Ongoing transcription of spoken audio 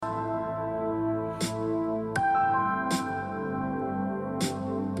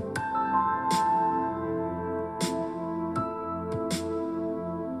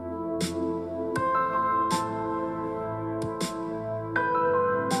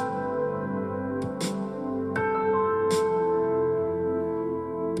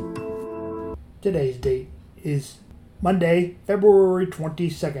Today's date is Monday, February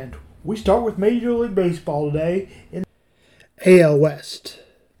 22nd. We start with Major League Baseball today in AL West.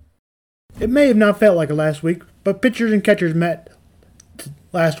 It may have not felt like it last week, but pitchers and catchers met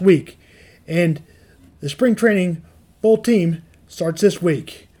last week, and the spring training full team starts this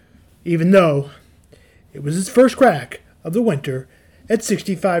week, even though it was its first crack of the winter at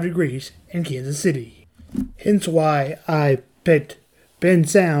 65 degrees in Kansas City. Hence why I picked Ben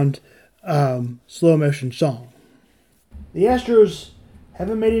Sound slow motion song. The Astros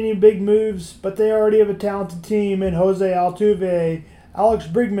haven't made any big moves, but they already have a talented team in Jose Altuve, Alex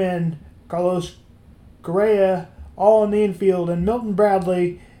Bregman, Carlos Correa, all in the infield, and Milton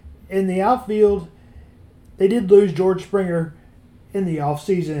Bradley in the outfield. They did lose George Springer in the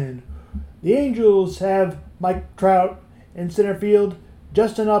offseason. The Angels have Mike Trout in center field,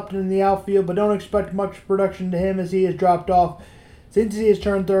 Justin Upton in the outfield, but don't expect much production to him as he has dropped off since he has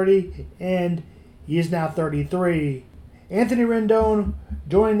turned 30, and he is now 33. Anthony Rendon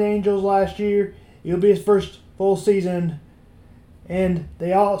joined the Angels last year. It'll be his first full season. And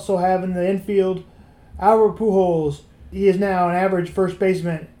they also have in the infield Albert Pujols. He is now an average first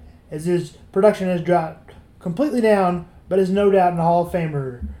baseman as his production has dropped completely down, but is no doubt in the Hall of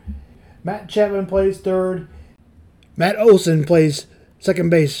Famer. Matt Chapman plays third. Matt Olson plays second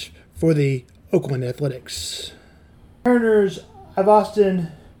base for the Oakland Athletics. Mariners have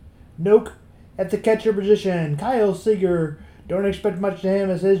Austin Noak at the catcher position. Kyle Seager, don't expect much to him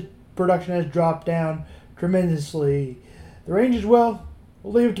as his production has dropped down tremendously. The Rangers, well,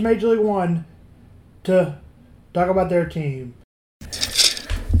 we'll leave it to Major League One to talk about their team.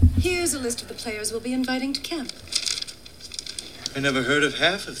 Here's a list of the players we'll be inviting to camp. I never heard of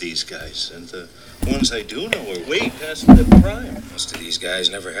half of these guys, and the ones I do know are way past their prime. Most of these guys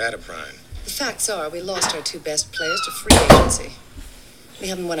never had a prime. The facts are we lost our two best players to free agency. We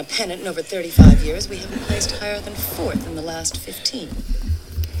haven't won a pennant in over 35 years. We haven't placed higher than fourth in the last 15.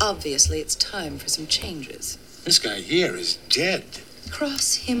 Obviously, it's time for some changes. This guy here is dead.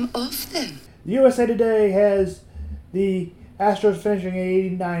 Cross him off, then. The USA Today has the Astros finishing at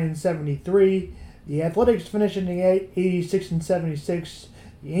 89 and 73. The Athletics finishing at 86 and 76.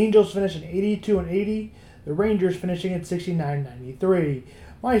 The Angels finishing 82 and 80. The Rangers finishing at 69 and 93.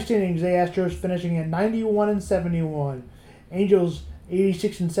 My standings: the Astros finishing at 91 and 71. Angels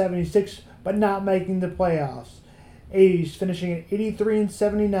 86 and 76, but not making the playoffs. A's finishing at 83 and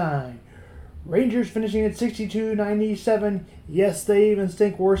 79. Rangers finishing at 62 97. Yes, they even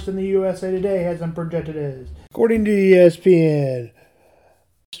stink worse than the USA Today has them projected as. According to ESPN,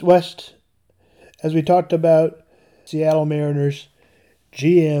 West, as we talked about, Seattle Mariners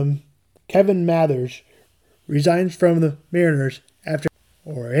GM Kevin Mathers resigns from the Mariners after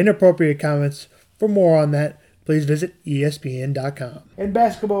inappropriate comments. For more on that, please visit ESPN.com. In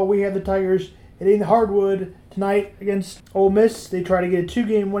basketball, we have the Tigers hitting the hardwood tonight against Ole Miss. They try to get a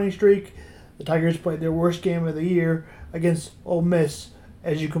 2-game winning streak. The Tigers played their worst game of the year against Ole Miss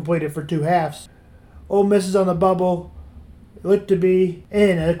as you completed for 2 halves. Ole Miss is on the bubble. Looked to be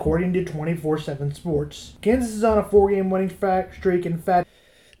in, according to 24/7 Sports. Kansas is on a 4-game winning streak. In fact,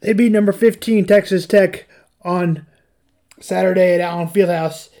 they beat number 15 Texas Tech on Saturday at Allen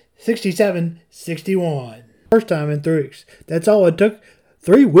Fieldhouse 67-61. First time in 3 weeks. That's all it took.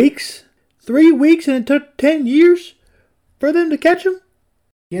 3 weeks? 3 weeks, and it took 10 years for them to catch them?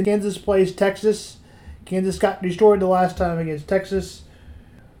 Kansas plays Texas. Kansas got destroyed the last time against Texas.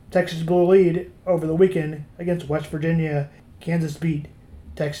 Texas blew a lead over the weekend against West Virginia. Kansas beat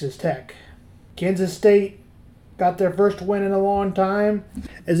Texas Tech. Kansas State got their first win in a long time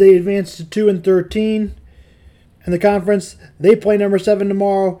as they advanced to 2-13. In the conference, they play number 7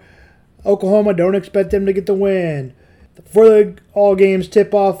 tomorrow. Oklahoma, don't expect them to get the win. For the all games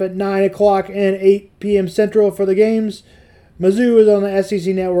tip off at 9 o'clock and 8 p.m. Central for the games. Mizzou is on the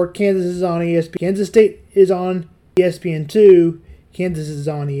SEC Network. Kansas is on ESPN. Kansas State is on ESPN2. Kansas is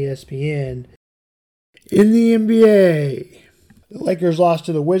on ESPN. In the NBA, the Lakers lost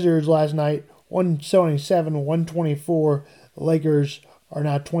to the Wizards last night, 177-124. The Lakers are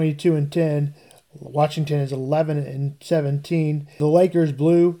now 22-10. Washington is 11-17. The Lakers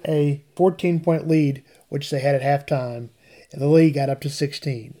blew a 14-point lead, which they had at halftime, and the lead got up to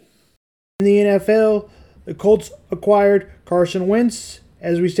 16. In the NFL, the Colts acquired Carson Wentz,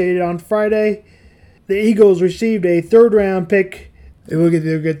 as we stated on Friday. The Eagles received a third-round pick. They will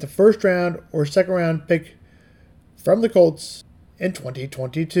either get the first-round or second-round pick from the Colts in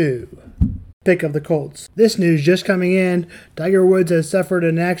 2022. Pick of the Colts. This news just coming in. Tiger Woods has suffered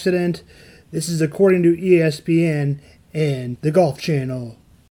an accident. This is according to ESPN and the Golf Channel.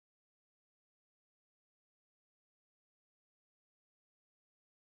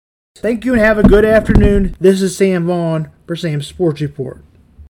 Thank you and have a good afternoon. This is Sam Vaughn for Sam's Sports Report.